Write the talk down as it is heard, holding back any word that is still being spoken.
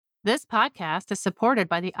This podcast is supported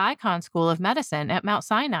by the Icahn School of Medicine at Mount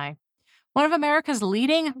Sinai, one of America's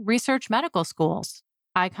leading research medical schools.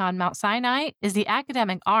 Icahn Mount Sinai is the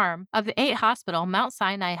academic arm of the 8-hospital Mount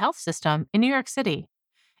Sinai Health System in New York City.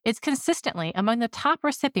 It's consistently among the top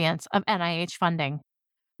recipients of NIH funding.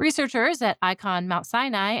 Researchers at Icahn Mount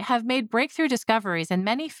Sinai have made breakthrough discoveries in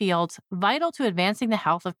many fields vital to advancing the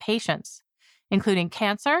health of patients, including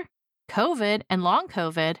cancer, COVID and long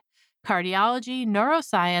COVID, cardiology,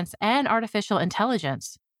 neuroscience, and artificial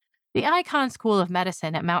intelligence. The Icahn School of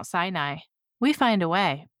Medicine at Mount Sinai. We find a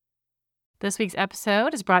way. This week's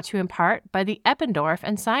episode is brought to you in part by the Eppendorf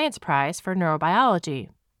and Science Prize for Neurobiology.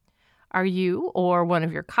 Are you or one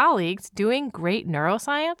of your colleagues doing great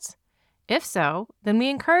neuroscience? If so, then we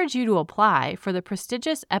encourage you to apply for the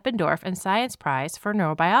prestigious Eppendorf and Science Prize for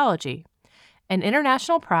Neurobiology, an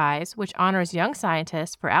international prize which honors young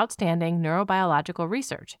scientists for outstanding neurobiological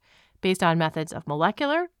research based on methods of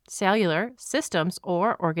molecular, cellular, systems,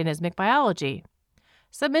 or organismic biology.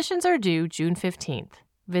 Submissions are due June 15th.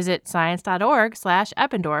 Visit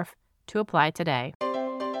science.org/Eppendorf to apply today.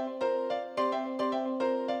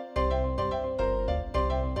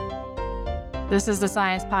 This is the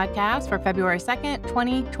Science Podcast for February 2nd,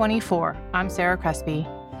 2024. I'm Sarah Crespi.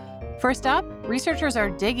 First up, researchers are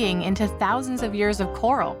digging into thousands of years of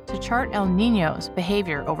coral to chart El Niño's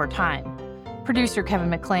behavior over time. Producer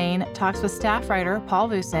Kevin McLean talks with staff writer Paul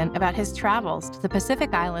Vucin about his travels to the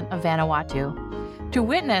Pacific island of Vanuatu to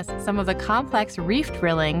witness some of the complex reef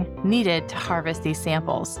drilling needed to harvest these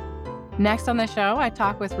samples. Next on the show, I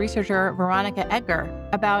talk with researcher Veronica Edgar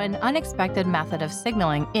about an unexpected method of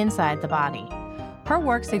signaling inside the body. Her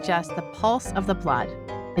work suggests the pulse of the blood,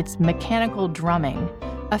 its mechanical drumming,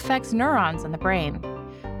 affects neurons in the brain.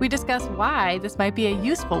 We discuss why this might be a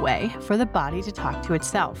useful way for the body to talk to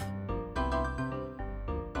itself.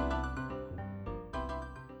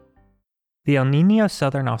 The El Niño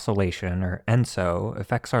Southern Oscillation, or ENSO,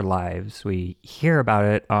 affects our lives. We hear about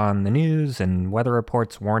it on the news and weather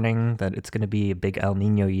reports warning that it's going to be a big El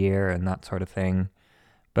Niño year and that sort of thing.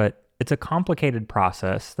 But it's a complicated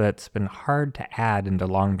process that's been hard to add into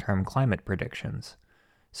long-term climate predictions.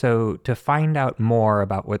 So to find out more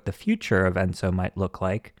about what the future of ENSO might look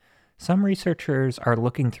like, some researchers are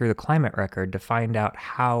looking through the climate record to find out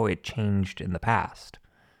how it changed in the past.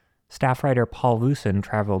 Staff writer Paul Vucin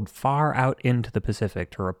traveled far out into the Pacific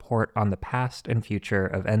to report on the past and future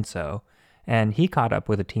of ENSO, and he caught up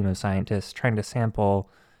with a team of scientists trying to sample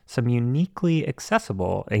some uniquely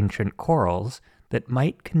accessible ancient corals that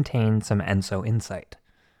might contain some ENSO insight.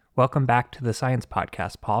 Welcome back to the Science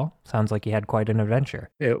Podcast, Paul. Sounds like you had quite an adventure.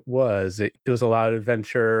 It was. It was a lot of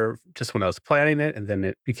adventure just when I was planning it, and then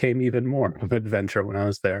it became even more of an adventure when I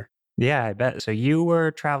was there. Yeah, I bet. So you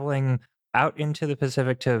were traveling out into the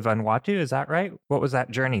Pacific to Vanuatu, is that right? What was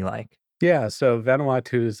that journey like? Yeah, so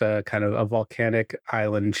Vanuatu is a kind of a volcanic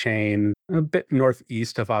island chain, a bit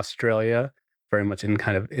northeast of Australia, very much in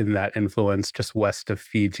that influence, just west of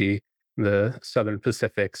Fiji, the southern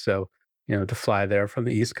Pacific. So, to fly there from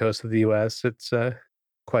the east coast of the U.S., it's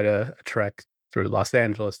quite a trek through Los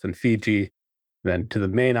Angeles, then Fiji, then to the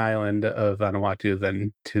main island of Vanuatu,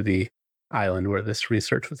 then to the island where this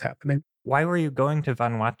research was happening. Why were you going to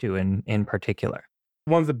Vanuatu in particular?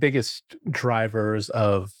 One of the biggest drivers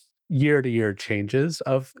of year-to-year changes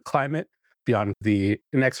of climate beyond the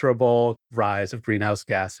inexorable rise of greenhouse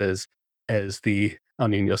gases is the El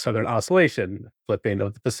Niño Southern Oscillation, flipping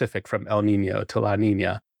of the Pacific from El Niño to La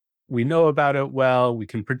Niña. We know about it well, we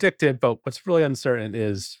can predict it, but what's really uncertain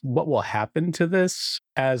is what will happen to this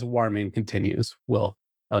as warming continues. Will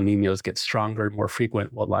El Niños get stronger, more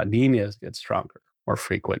frequent? Will La Niñas get stronger, more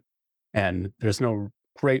frequent? And there's no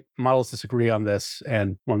great models disagree on this.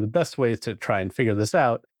 And one of the best ways to try and figure this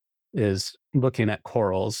out is looking at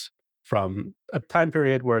corals from a time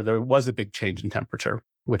period where there was a big change in temperature,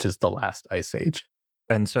 which is the last ice age.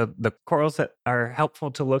 And so the corals that are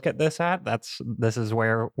helpful to look at this is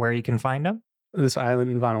where you can find them? This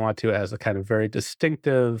island in Vanuatu has a kind of very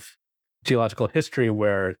distinctive geological history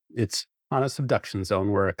where it's on a subduction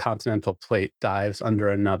zone where a continental plate dives under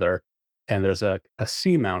another. And there's a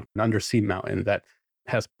seamount, an undersea mountain that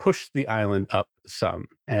has pushed the island up some.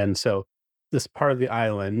 And so this part of the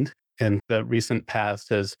island in the recent past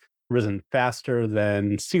has risen faster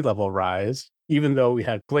than sea level rise, even though we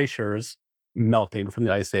had glaciers melting from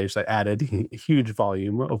the ice age that added a huge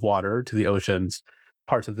volume of water to the oceans.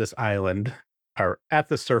 Parts of this island are at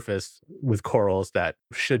the surface with corals that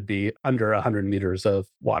should be under 100 meters of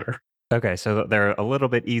water. Okay, so they're a little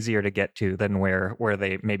bit easier to get to than where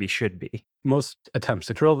they maybe should be. Most attempts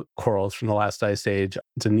to drill corals from the last ice age,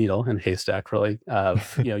 it's a needle and haystack, really,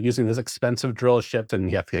 of using this expensive drill ship,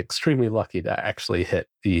 and you have to get extremely lucky to actually hit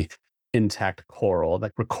the intact coral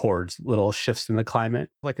that records little shifts in the climate,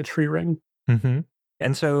 like a tree ring. Hmm.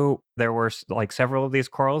 And so there were like several of these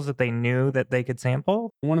corals that they knew that they could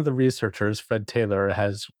sample. One of the researchers, Fred Taylor,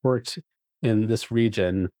 has worked in this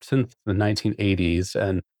region since the 1980s,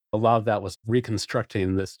 and a lot of that was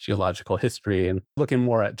reconstructing this geological history and looking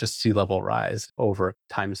more at just sea level rise over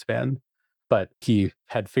time span. But he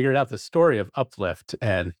had figured out the story of uplift,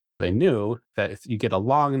 and they knew that if you get a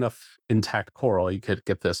long enough intact coral, you could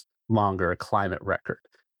get this longer climate record.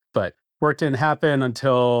 But work didn't happen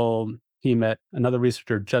until he met another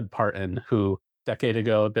researcher, Judd Parton, who decade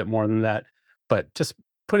ago, a bit more than that, but just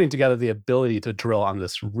putting together the ability to drill on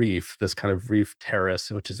this reef, this kind of reef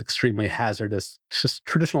terrace, which is extremely hazardous. Just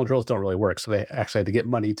traditional drills don't really work. So they actually had to get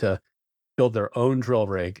money to build their own drill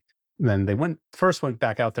rig. And then they went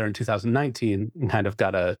back out there in 2019 and kind of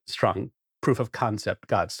got a strong proof of concept,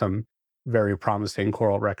 got some very promising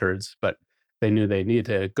coral records, but they knew they needed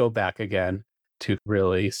to go back again to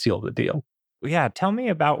really seal the deal. Yeah, tell me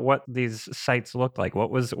about what these sites looked like.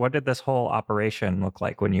 What did this whole operation look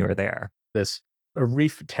like when you were there? This a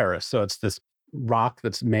reef terrace. So it's this rock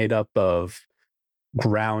that's made up of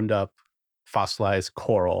ground up fossilized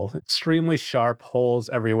coral, extremely sharp holes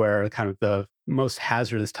everywhere, kind of the most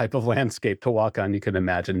hazardous type of landscape to walk on you can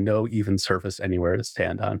imagine. No even surface anywhere to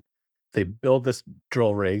stand on. They build this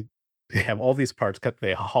drill rig. They have all these parts cut,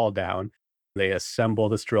 they haul down, they assemble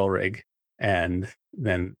this drill rig, and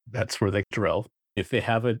then that's where they drill. If they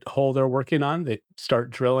have a hole they're working on, they start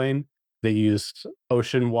drilling. They use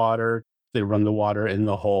ocean water. They run the water in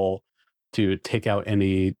the hole to take out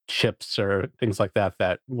any chips or things like that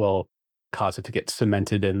that will cause it to get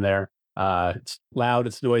cemented in there. It's loud,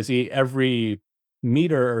 it's noisy. Every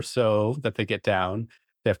meter or so that they get down,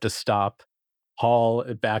 they have to stop, haul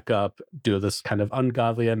it back up, do this kind of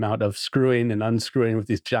ungodly amount of screwing and unscrewing with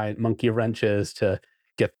these giant monkey wrenches to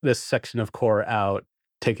get this section of core out,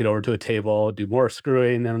 take it over to a table, do more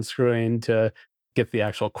screwing and unscrewing to get the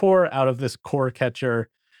actual core out of this core catcher,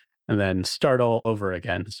 and then start all over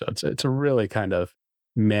again. So it's a really kind of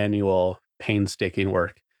manual, painstaking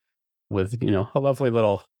work with a lovely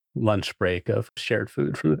little lunch break of shared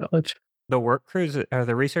food from the village. The work crews, are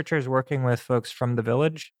the researchers working with folks from the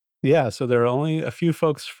village? Yeah, so there are only a few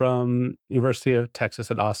folks from University of Texas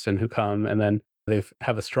at Austin who come, and then they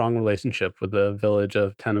have a strong relationship with the village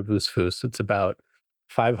of Tanabusfus. It's about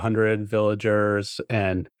 500 villagers,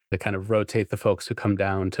 and they kind of rotate the folks who come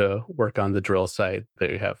down to work on the drill site.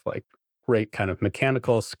 They have like great kind of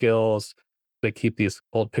mechanical skills. They keep these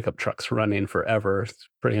old pickup trucks running forever. It's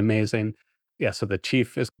pretty amazing. Yeah, so the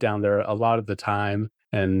chief is down there a lot of the time,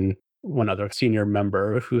 and one other senior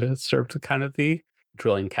member who has served kind of the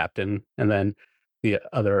drilling captain, and then the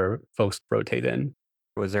other folks rotate in.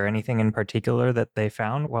 Was there anything in particular that they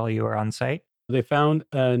found while you were on site? They found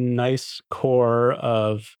a nice core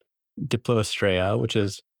of Diplostrea, which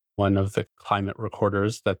is one of the climate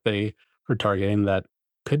recorders that they were targeting that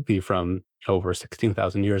could be from over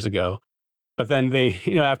 16,000 years ago. But then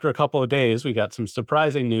after a couple of days, we got some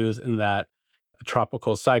surprising news in that a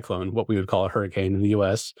tropical cyclone, what we would call a hurricane in the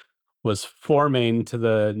US, was forming to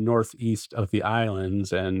the northeast of the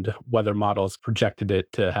islands, and weather models projected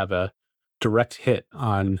it to have a direct hit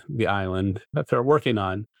on the island that they're working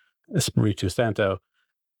on, Espiritu Santo.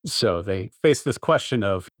 So they faced this question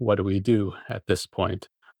of what do we do at this point?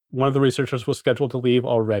 One of the researchers was scheduled to leave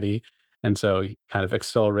already, and so he kind of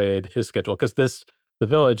accelerated his schedule because the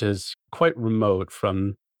village is quite remote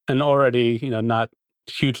from an already, not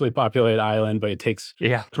hugely populated island, but it takes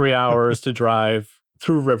Yeah. 3 hours to drive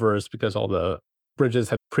through rivers because all the bridges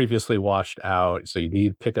have previously washed out. So you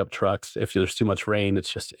need pickup trucks. If there's too much rain,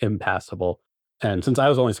 it's just impassable. And since I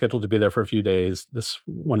was only scheduled to be there for a few days, this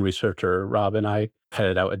one researcher, Rob, and I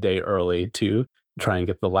headed out a day early to try and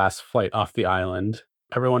get the last flight off the island.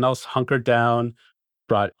 Everyone else hunkered down,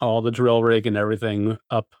 brought all the drill rig and everything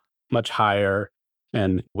up much higher,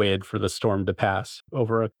 and waited for the storm to pass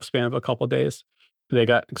over a span of a couple of days. They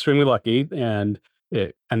got extremely lucky, and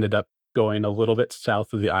it ended up going a little bit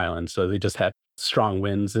south of the island. So they just had strong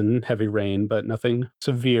winds and heavy rain, but nothing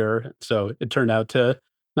severe. So it turned out to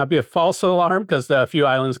not be a false alarm because a few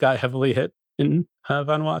islands got heavily hit in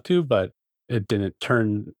Vanuatu, but it didn't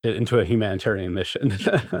turn it into a humanitarian mission.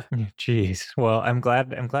 Jeez. Well, I'm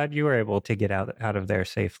glad you were able to get out of there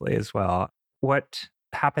safely as well. What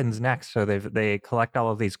happens next? So they collect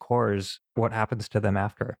all of these cores. What happens to them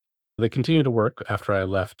after? They continued to work after I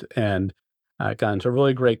left, and got into a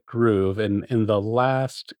really great groove. And in the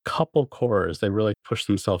last couple cores, they really pushed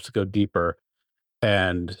themselves to go deeper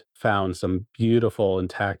and found some beautiful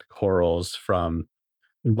intact corals from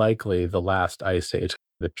likely the last ice age,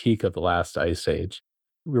 the peak of the last ice age.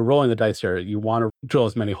 We're rolling the dice here. You want to drill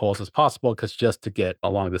as many holes as possible because just to get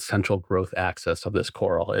along the central growth axis of this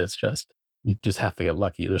coral is just, you just have to get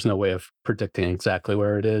lucky. There's no way of predicting exactly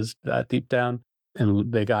where it is deep down.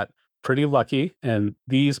 And they got pretty lucky. And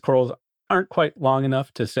these corals aren't quite long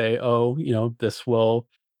enough to say, oh, this will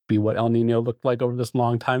be what El Nino looked like over this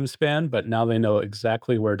long time span. But now they know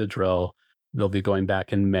exactly where to drill. They'll be going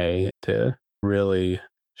back in May to really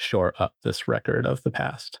shore up this record of the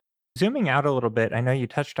past. Zooming out a little bit, I know you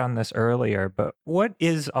touched on this earlier, but what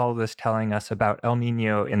is all this telling us about El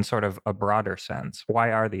Nino in sort of a broader sense? Why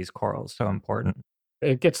are these corals so important?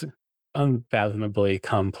 It gets unfathomably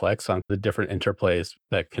complex on the different interplays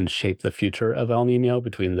that can shape the future of El Nino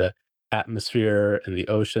between the atmosphere and the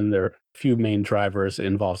ocean. There are a few main drivers. It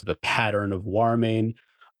involves the pattern of warming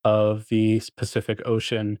of the Pacific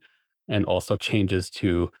Ocean and also changes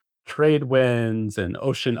to trade winds and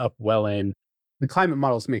ocean upwelling. The climate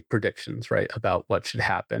models make predictions, right, about what should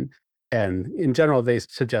happen. And in general, they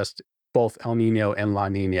suggest both El Nino and La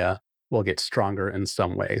Nina will get stronger in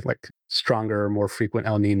some way, like stronger, more frequent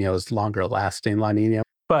El Ninos, longer lasting La Nina.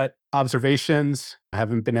 But observations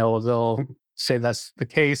haven't been able to say that's the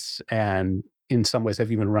case. And in some ways,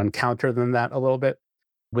 have even run counter than that a little bit.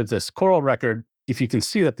 With this coral record, if you can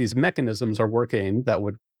see that these mechanisms are working that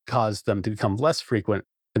would cause them to become less frequent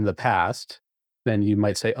in the past, then you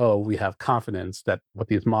might say, oh, we have confidence that what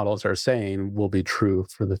these models are saying will be true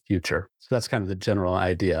for the future. So that's kind of the general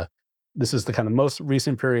idea. This is the kind of most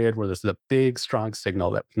recent period where there's a big, strong signal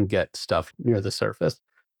that we can get stuff near the surface.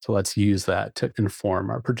 So let's use that to inform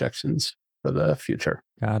our projections for the future.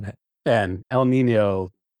 Got it. And El Nino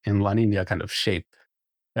and La Nina kind of shape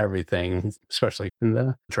everything, especially in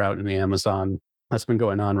the drought in the Amazon that's been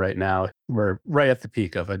going on right now. We're right at the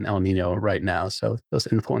peak of an El Nino right now. So those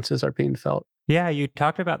influences are being felt. Yeah, you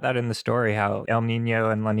talked about that in the story, how El Nino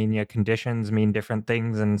and La Nina conditions mean different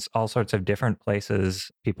things in all sorts of different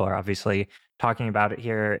places. People are obviously talking about it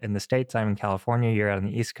here in the States. I'm in California, you're on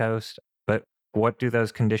the East Coast. But what do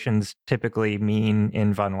those conditions typically mean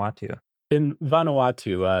in Vanuatu? In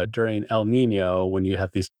Vanuatu, during El Nino, when you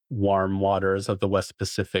have these warm waters of the West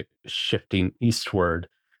Pacific shifting eastward,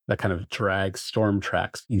 that kind of drags storm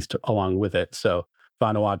tracks east along with it. So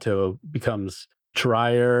Vanuatu becomes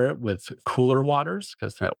drier with cooler waters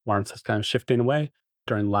because that warmth is kind of shifting away.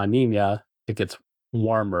 During La Nina, it gets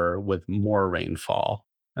warmer with more rainfall.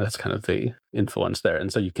 And that's kind of the influence there.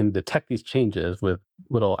 And so you can detect these changes with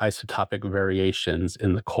little isotopic variations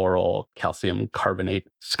in the coral calcium carbonate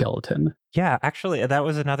skeleton. Yeah, actually, that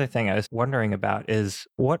was another thing I was wondering about is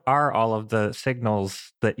what are all of the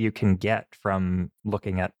signals that you can get from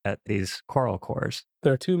looking at these coral cores?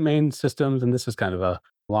 There are two main systems, and this is kind of a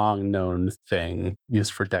long known thing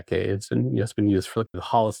used for decades and it's been used for the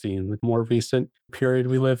Holocene, the more recent period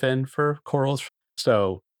we live in for corals.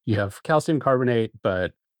 So you have calcium carbonate,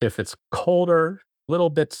 but if it's colder, little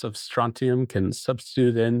bits of strontium can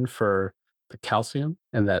substitute in for the calcium,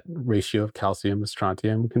 and that ratio of calcium to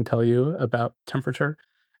strontium can tell you about temperature.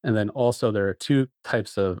 And then also there are two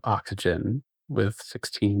types of oxygen with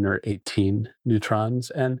 16 or 18 neutrons,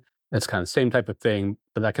 and it's kind of the same type of thing,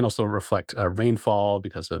 but that can also reflect rainfall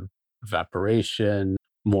because of evaporation.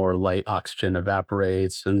 More light oxygen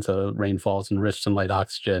evaporates, and so rainfall is enriched in light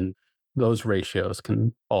oxygen. Those ratios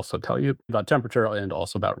can also tell you about temperature and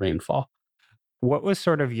also about rainfall. What was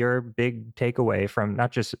sort of your big takeaway from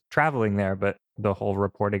not just traveling there, but the whole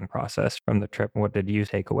reporting process from the trip? What did you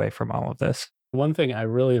take away from all of this? One thing I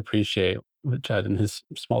really appreciate what Judd and his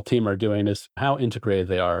small team are doing is how integrated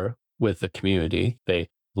they are with the community. They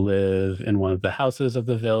live in one of the houses of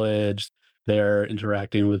the village. They're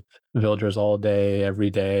interacting with villagers all day, every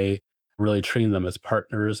day, really treating them as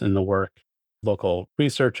partners in the work. Local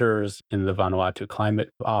researchers in the Vanuatu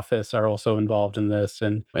Climate Office are also involved in this.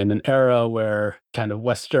 And in an era where kind of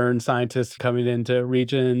Western scientists coming into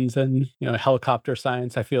regions and, helicopter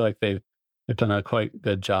science, I feel like they've done a quite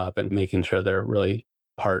good job in making sure they're really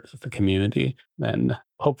part of the community. And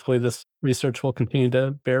hopefully this research will continue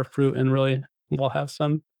to bear fruit and really we'll have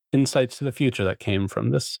some insights to the future that came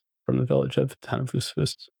from the village of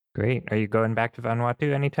Tanavusvus. Great. Are you going back to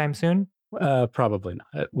Vanuatu anytime soon? Probably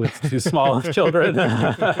not with two small of children.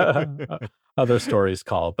 Other stories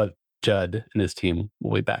call, but Judd and his team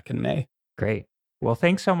will be back in May. Great. Well,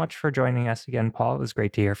 thanks so much for joining us again, Paul. It was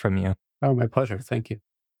great to hear from you. Oh, my pleasure. Thank you.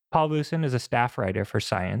 Paul Lucen is a staff writer for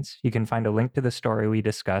Science. You can find a link to the story we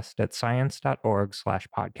discussed at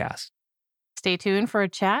science.org/podcast. Stay tuned for a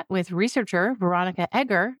chat with researcher Veronica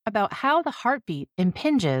Egger about how the heartbeat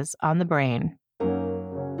impinges on the brain.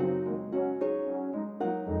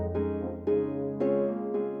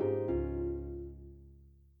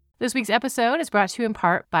 This week's episode is brought to you in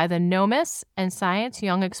part by the NOMIS and Science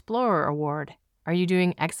Young Explorer Award. Are you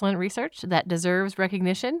doing excellent research that deserves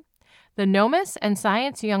recognition? The NOMIS and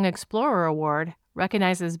Science Young Explorer Award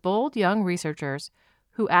recognizes bold young researchers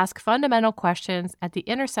who ask fundamental questions at the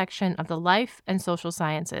intersection of the life and social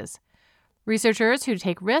sciences. Researchers who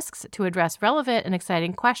take risks to address relevant and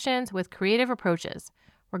exciting questions with creative approaches,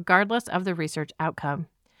 regardless of the research outcome.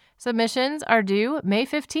 Submissions are due May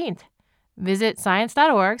 15th. Visit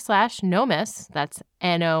science.org/NOMIS, that's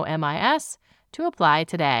NOMIS, to apply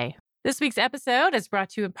today. This week's episode is brought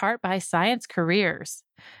to you in part by Science Careers.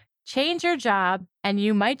 Change your job, and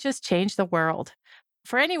you might just change the world.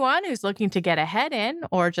 For anyone who's looking to get ahead in,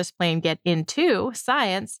 or just plain get into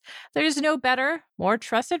science, there's no better, more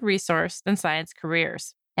trusted resource than Science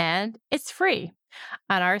Careers. And it's free.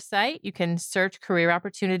 On our site, you can search career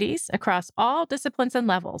opportunities across all disciplines and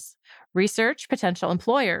levels, research potential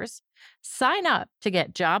employers, sign up to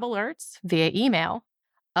get job alerts via email,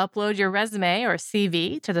 upload your resume or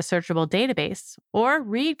CV to the searchable database, or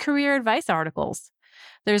read career advice articles.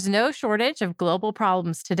 There's no shortage of global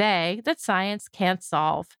problems today that science can't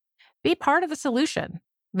solve. Be part of the solution.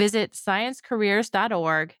 Visit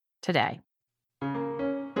sciencecareers.org today.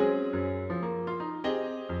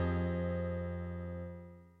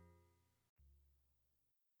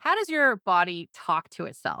 How does your body talk to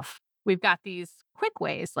itself? We've got these quick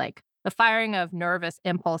ways like the firing of nervous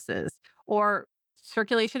impulses or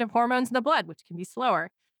circulation of hormones in the blood, which can be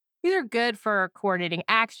slower. These are good for coordinating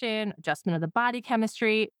action, adjustment of the body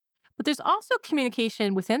chemistry, but there's also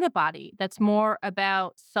communication within the body that's more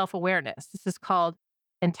about self-awareness. This is called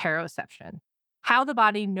interoception, how the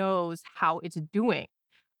body knows how it's doing,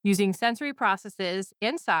 using sensory processes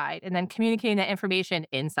inside and then communicating that information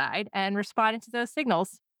inside and responding to those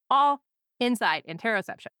signals, all inside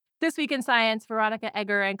interoception. This week in science, Veronica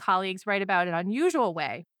Egger and colleagues write about an unusual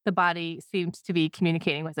way the body seems to be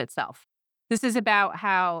communicating with itself. This is about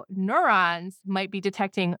how neurons might be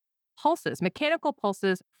detecting pulses, mechanical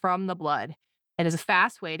pulses from the blood. It is a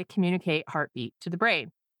fast way to communicate heartbeat to the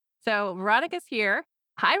brain. So Veronica's here.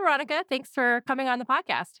 Hi, Veronica. Thanks for coming on the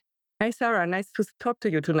podcast. Hi, Sarah. Nice to talk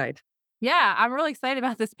to you tonight. Yeah, I'm really excited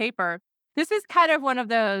about this paper. This is kind of one of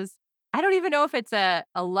those, I don't even know if it's a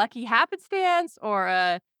lucky happenstance or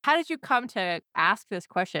how did you come to ask this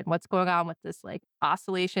question? What's going on with this like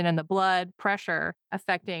oscillation in the blood pressure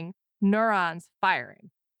affecting neurons firing?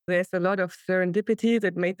 There's a lot of serendipity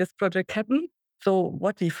that made this project happen. So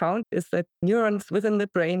what we found is that neurons within the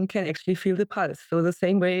brain can actually feel the pulse. So the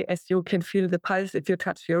same way as you can feel the pulse if you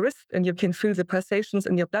touch your wrist and you can feel the pulsations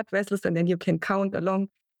in your blood vessels and then you can count along,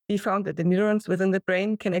 we found that the neurons within the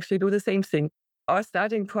brain can actually do the same thing. Our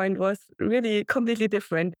starting point was really completely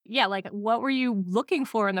different. Yeah, like what were you looking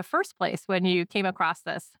for in the first place when you came across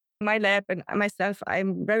this? My lab and myself,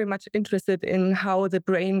 I'm very much interested in how the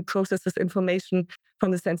brain processes information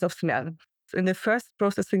from the sense of smell. In the first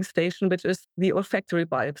processing station, which is the olfactory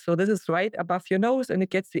bulb. So this is right above your nose and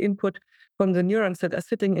it gets the input from the neurons that are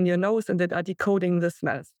sitting in your nose and that are decoding the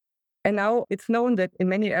smells. And now it's known that in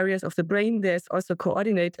many areas of the brain, there's also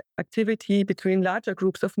coordinate activity between larger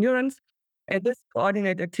groups of neurons. And this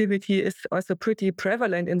coordinate activity is also pretty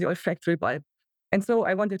prevalent in the olfactory bulb. And so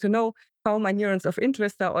I wanted to know how my neurons of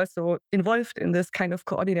interest are also involved in this kind of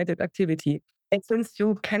coordinated activity. And since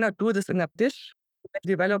you cannot do this in a dish,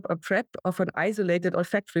 develop a prep of an isolated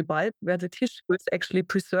olfactory bulb where the tissue is actually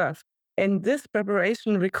preserved. And this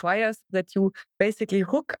preparation requires that you basically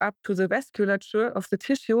hook up to the vasculature of the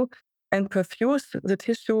tissue and perfuse the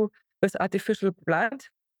tissue with artificial blood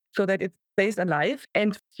so that it stays alive.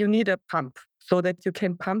 And you need a pump so that you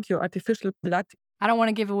can pump your artificial blood. I don't want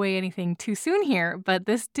to give away anything too soon here, but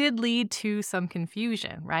this did lead to some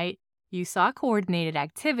confusion, right? You saw coordinated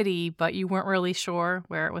activity, but you weren't really sure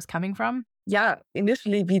where it was coming from. Yeah,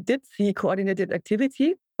 initially we did see coordinated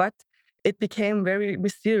activity, but it became very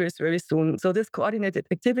mysterious very soon. So this coordinated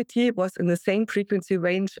activity was in the same frequency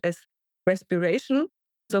range as respiration.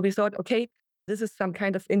 So we thought, okay, this is some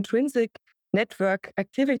kind of intrinsic network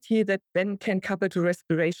activity that then can couple to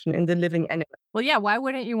respiration in the living animal. Well, yeah, why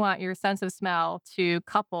wouldn't you want your sense of smell to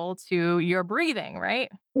couple to your breathing,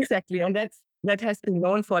 right? Exactly. And that has been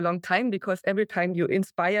known for a long time because every time you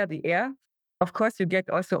inspire the air, of course, you get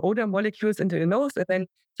also odor molecules into your nose and then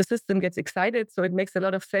the system gets excited. So it makes a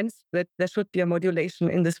lot of sense that there should be a modulation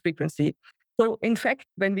in this frequency. So in fact,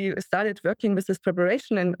 when we started working with this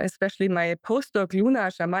preparation, and especially my postdoc,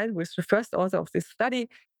 Luna Jamal, who is the first author of this study,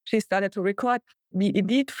 she started to record. We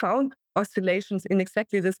indeed found oscillations in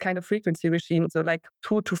exactly this kind of frequency regime, so like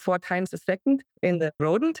 2 to 4 times a second in the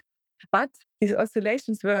rodent. But these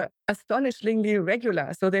oscillations were astonishingly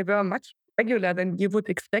regular. So they were much regular than you would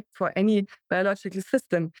expect for any biological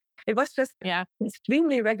system. It was just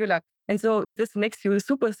extremely regular. And so this makes you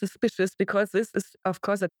super suspicious because this is, of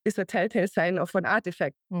course, is a telltale sign of an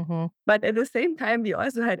artifact. But at the same time, we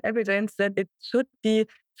also had evidence that it should be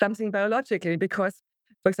something biological because,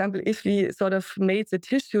 for example, if we sort of made the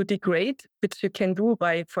tissue degrade, which you can do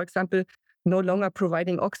by, for example, no longer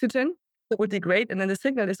providing oxygen, it would degrade and then the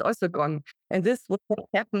signal is also gone. And this would not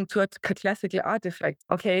happen to a classical artifact.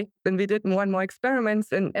 Okay, then we did more and more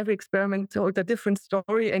experiments and every experiment told a different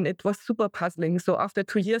story and it was super puzzling. So after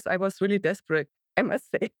 2 years, I was really desperate, I must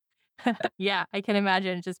say. Yeah, I can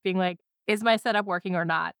imagine just being like, is my setup working or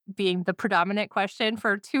not? Being the predominant question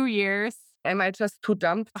for 2 years. Am I just too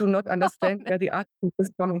dumb to not understand where the artifact is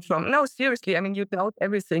coming from? No, seriously. I mean, you doubt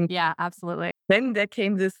everything. Yeah, absolutely. Then there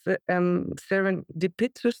came this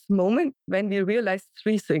serendipitous moment when we realized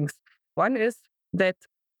 3 things. One is that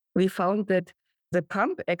we found that the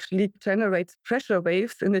pump actually generates pressure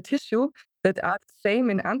waves in the tissue that are the same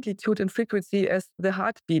in amplitude and frequency as the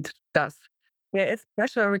heartbeat does. There is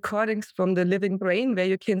pressure recordings from the living brain where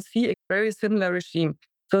you can see a very similar regime.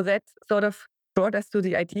 So that sort of brought us to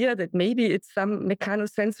the idea that maybe it's some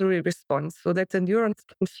mechanosensory response so that the neurons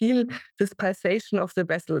can feel this pulsation of the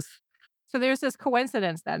vessels. So there's this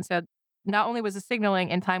coincidence then. So not only was the signaling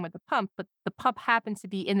in time with the pump, but the pump happened to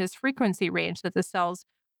be in this frequency range that the cells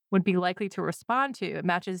would be likely to respond to. It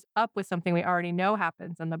matches up with something we already know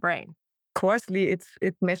happens in the brain. Coarsely,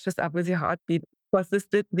 it matches up with the heartbeat. Because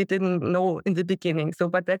we didn't know in the beginning. So,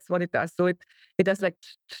 but that's what it does. So it does like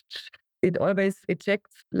it always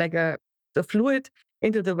ejects like the fluid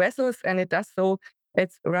into the vessels, and it does so at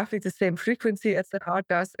roughly the same frequency as the heart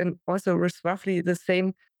does, and also with roughly the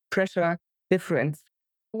same pressure difference.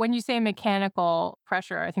 When you say mechanical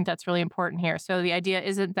pressure, I think that's really important here. So the idea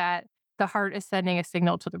isn't that the heart is sending a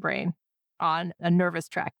signal to the brain on a nervous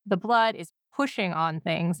tract. The blood is pushing on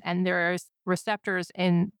things, and there's receptors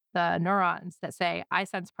in the neurons that say, I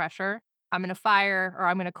sense pressure, I'm going to fire, or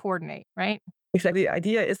I'm going to coordinate, right? Exactly. The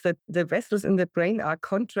idea is that the vessels in the brain are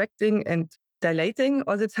contracting and dilating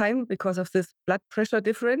all the time because of this blood pressure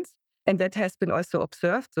difference. And that has been also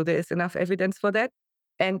observed. So there is enough evidence for that.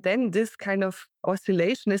 And then this kind of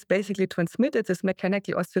oscillation is basically transmitted, this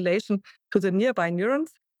mechanical oscillation, to the nearby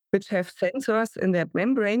neurons, which have sensors in their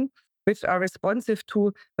membrane, which are responsive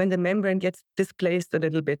to when the membrane gets displaced a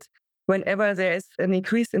little bit, whenever there is an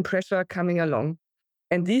increase in pressure coming along.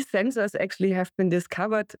 And these sensors actually have been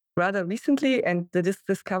discovered rather recently, and this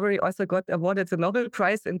discovery also got awarded the Nobel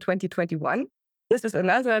Prize in 2021. This is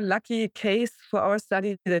another lucky case for our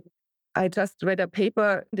study that I just read a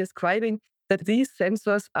paper describing that these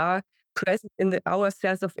sensors are present in our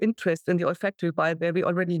cells of interest in the olfactory bulb, where we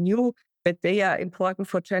already knew that they are important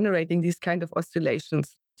for generating these kind of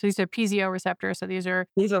oscillations. So these are piezo receptors. So these are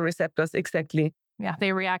receptors, exactly. Yeah,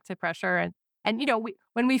 they react to pressure. And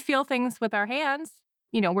when we feel things with our hands,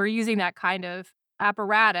 we're using that kind of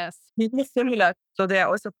apparatus. It's similar. So there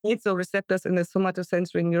are also piezoreceptors in the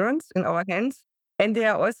somatosensory neurons in our hands. And they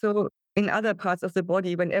are also in other parts of the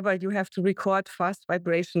body whenever you have to record fast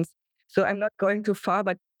vibrations. So I'm not going too far,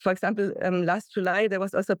 but for example, last July, there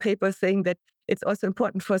was also a paper saying that it's also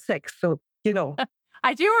important for sex. So,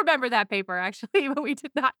 I do remember that paper, actually, but we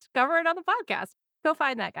did not cover it on the podcast. Go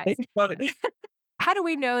find that, guys. How do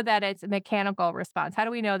we know that it's a mechanical response? How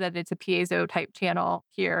do we know that it's a piezo type channel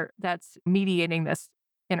here that's mediating this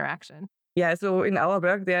interaction? Yeah, so in our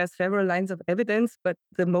work, there are several lines of evidence, but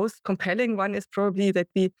the most compelling one is probably that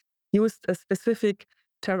we used a specific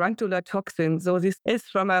tarantula toxin. So this is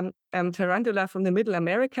from a tarantula from the Middle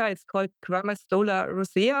America. It's called Grammastola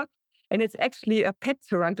rosea. And it's actually a pet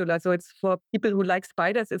tarantula. So it's for people who like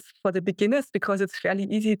spiders. It's for the beginners because it's fairly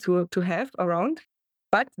easy to have around.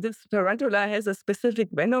 But this tarantula has a specific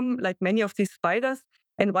venom, like many of these spiders.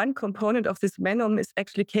 And one component of this venom is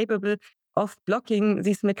actually capable of blocking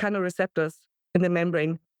these mechanoreceptors in the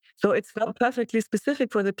membrane. So it's not perfectly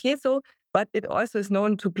specific for the piezo, but it also is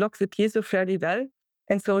known to block the piezo fairly well.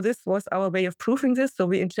 And so this was our way of proving this. So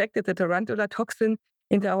we injected the tarantula toxin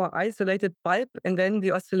into our isolated bulb, and then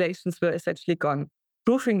the oscillations were essentially gone,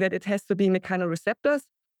 proving that it has to be mechanoreceptors.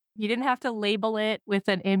 You didn't have to label it with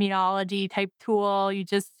an immunology type tool. You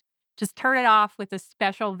just turn it off with a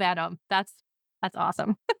special venom. That's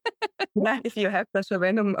awesome. Yeah, if you have special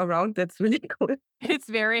venom around, that's really cool. It's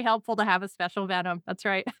very helpful to have a special venom. That's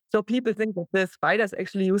right. So people think that the spiders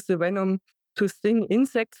actually use the venom to sting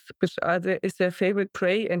insects, which is their favorite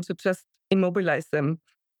prey, and to just immobilize them.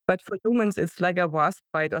 But for humans, it's like a wasp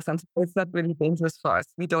bite or something. It's not really dangerous for us.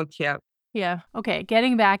 We don't care. Yeah. Okay.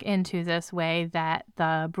 Getting back into this way that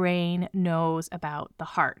the brain knows about the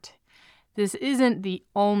heart. This isn't the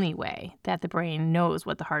only way that the brain knows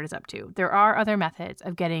what the heart is up to. There are other methods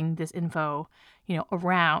of getting this info,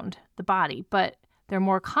 around the body, but they're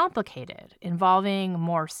more complicated, involving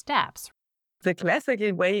more steps. The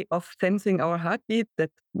classical way of sensing our heartbeat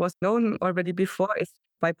that was known already before is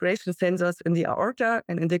vibration sensors in the aorta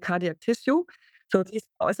and in the cardiac tissue. So these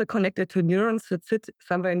are also connected to neurons that sit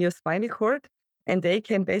somewhere in your spinal cord, and they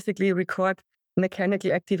can basically record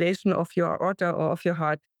mechanical activation of your aorta or of your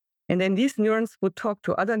heart. And then these neurons would talk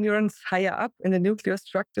to other neurons higher up in the nucleus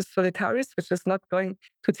structus solitaris, which is not going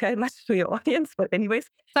to tell much to your audience, but anyways.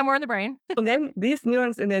 Somewhere in the brain. And then these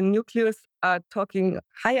neurons in the nucleus are talking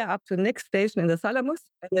higher up to the next station in the thalamus,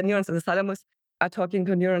 and the neurons in the thalamus are talking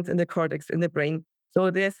to neurons in the cortex in the brain. So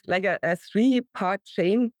there's like a 3-part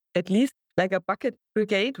chain, at least like a bucket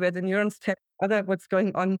brigade, where the neurons tell other what's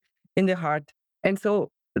going on in the heart. And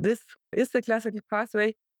so this is the classical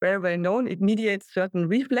pathway, very well known. It mediates certain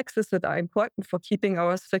reflexes that are important for keeping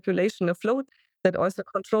our circulation afloat, that also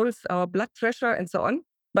controls our blood pressure and so on.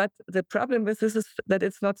 But the problem with this is that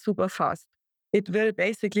it's not super fast. It will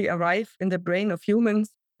basically arrive in the brain of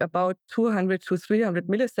humans about 200 to 300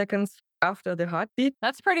 milliseconds after the heartbeat.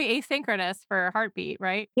 That's pretty asynchronous for a heartbeat,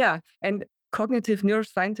 right? Yeah. And cognitive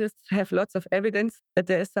neuroscientists have lots of evidence that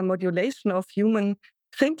there is some modulation of human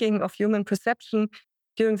thinking, of human perception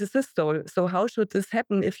during the systole. So how should this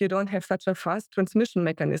happen if you don't have such a fast transmission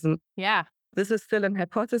mechanism? Yeah. This is still an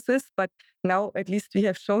hypothesis, but now at least we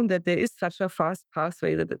have shown that there is such a fast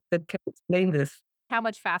pathway that can explain this. How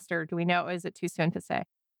much faster do we know? Is it too soon to say?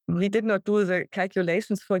 We did not do the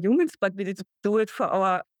calculations for humans, but we did do it for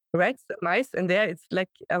our rats and mice, and there it's like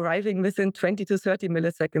arriving within 20 to 30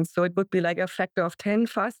 milliseconds. So it would be like a factor of 10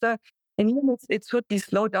 faster. In humans, it should be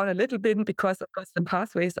slowed down a little bit because, of course, the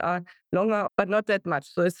pathways are longer, but not that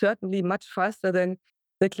much. So it's certainly much faster than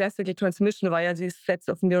the classical transmission via these sets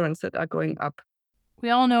of neurons that are going up. We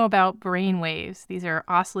all know about brain waves. These are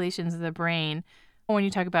oscillations of the brain. When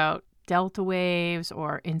you talk about delta waves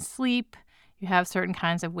or in sleep, you have certain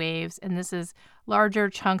kinds of waves, and this is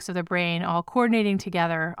larger chunks of the brain all coordinating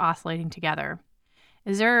together, oscillating together.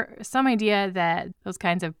 Is there some idea that those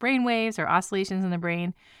kinds of brain waves or oscillations in the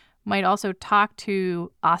brain might also talk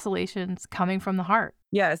to oscillations coming from the heart?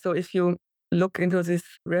 Yeah, so if you look into these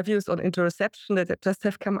reviews on interoception that just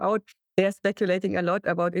have come out, they're speculating a lot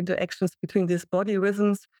about interactions between these body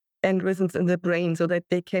rhythms and rhythms in the brain so that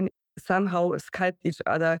they can somehow sculpt each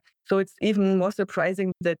other. So it's even more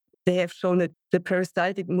surprising that they have shown that the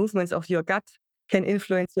peristaltic movements of your gut can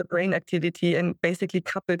influence your brain activity and basically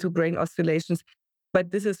couple to brain oscillations.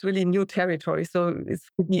 But this is really new territory. So it's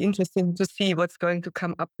going to be interesting to see what's going to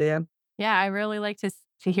come up there. Yeah, I really like to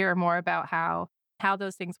hear more about how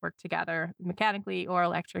those things work together mechanically or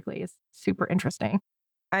electrically. Is super interesting.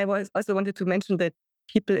 I also wanted to mention that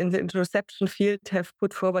people in the interoception field have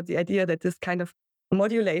put forward the idea that this kind of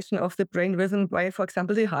modulation of the brain rhythm by, for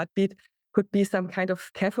example, the heartbeat could be some kind of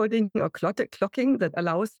scaffolding or clocking that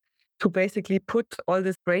allows to basically put all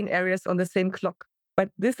these brain areas on the same clock.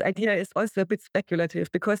 But this idea is also a bit speculative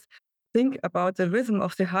because think about the rhythm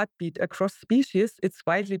of the heartbeat across species. It's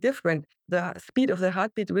widely different. The speed of the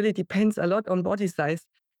heartbeat really depends a lot on body size.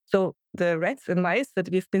 So the rats and mice that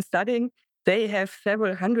we've been studying, they have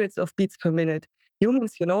several hundreds of beats per minute.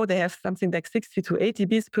 Humans, they have something like 60 to 80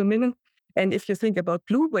 beats per minute. And if you think about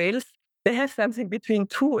blue whales, they have something between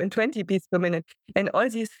 2 and 20 beats per minute. And all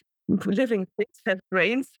these living things have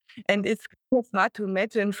brains. And it's hard to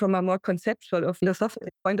imagine from a more conceptual or philosophical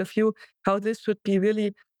point of view how this should be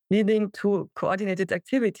really leading to coordinated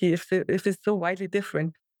activity if it's so widely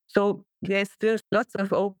different. So there's still lots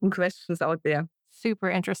of open questions out there. Super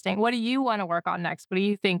interesting. What do you want to work on next? What do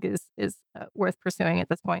you think is worth pursuing at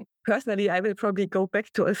this point? Personally, I will probably go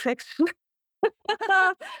back to olfaction.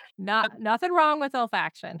 Nothing wrong with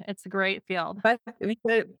olfaction. It's a great field. But we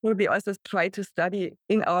will probably also try to study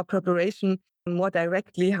in our preparation more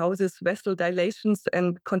directly how these vessel dilations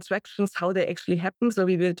and contractions, how they actually happen. So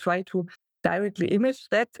we will try to directly image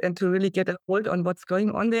that and to really get a hold on what's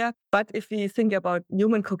going on there. But if we think about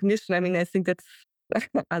human cognition, I think that's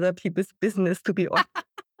other people's business, to be honest.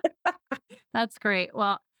 That's great.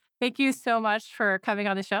 Well, thank you so much for coming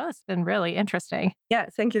on the show. It's been really interesting. Yeah,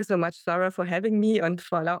 thank you so much, Sarah, for having me and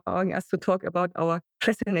for allowing us to talk about our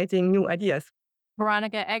fascinating new ideas.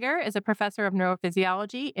 Veronika Egger is a professor of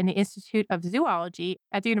neurophysiology in the Institute of Zoology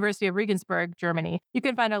at the University of Regensburg, Germany. You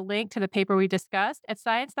can find a link to the paper we discussed at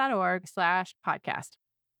science.org/podcast.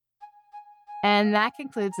 And that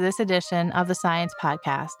concludes this edition of the Science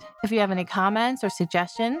Podcast. If you have any comments or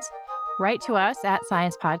suggestions, write to us at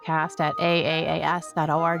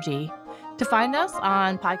sciencepodcast@aaas.org. To find us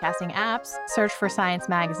on podcasting apps, search for Science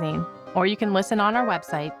Magazine, or you can listen on our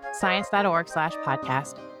website,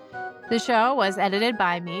 science.org/podcast. The show was edited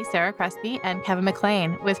by me, Sarah Crespi, and Kevin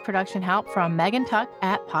McLean, with production help from Megan Tuck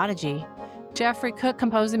at Podigy. Jeffrey Cook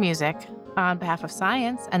composed the music. On behalf of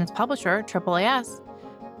Science and its publisher, AAAS,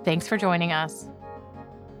 thanks for joining us.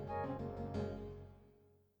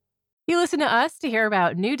 You listen to us to hear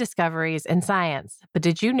about new discoveries in science, but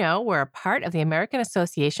did you know we're a part of the American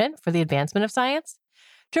Association for the Advancement of Science?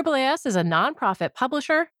 AAAS is a nonprofit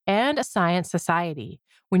publisher and a science society.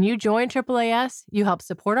 When you join AAAS, you help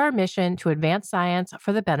support our mission to advance science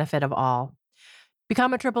for the benefit of all.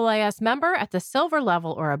 Become a AAAS member at the silver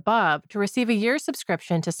level or above to receive a year's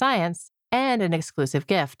subscription to science and an exclusive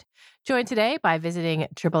gift. Join today by visiting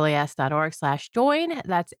AAAS.org/join.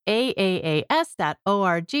 That's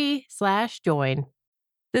AAAS.org/join.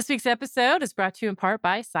 This week's episode is brought to you in part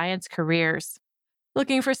by Science Careers.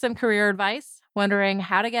 Looking for some career advice? Wondering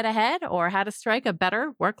how to get ahead or how to strike a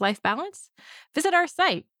better work-life balance? Visit our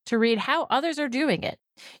site to read how others are doing it.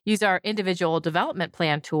 Use our individual development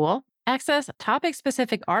plan tool, access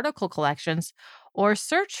topic-specific article collections, or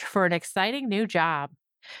search for an exciting new job.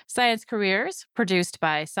 Science Careers, produced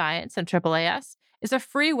by Science and AAAS, is a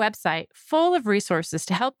free website full of resources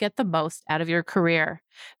to help get the most out of your career.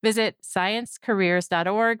 Visit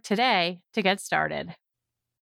sciencecareers.org today to get started.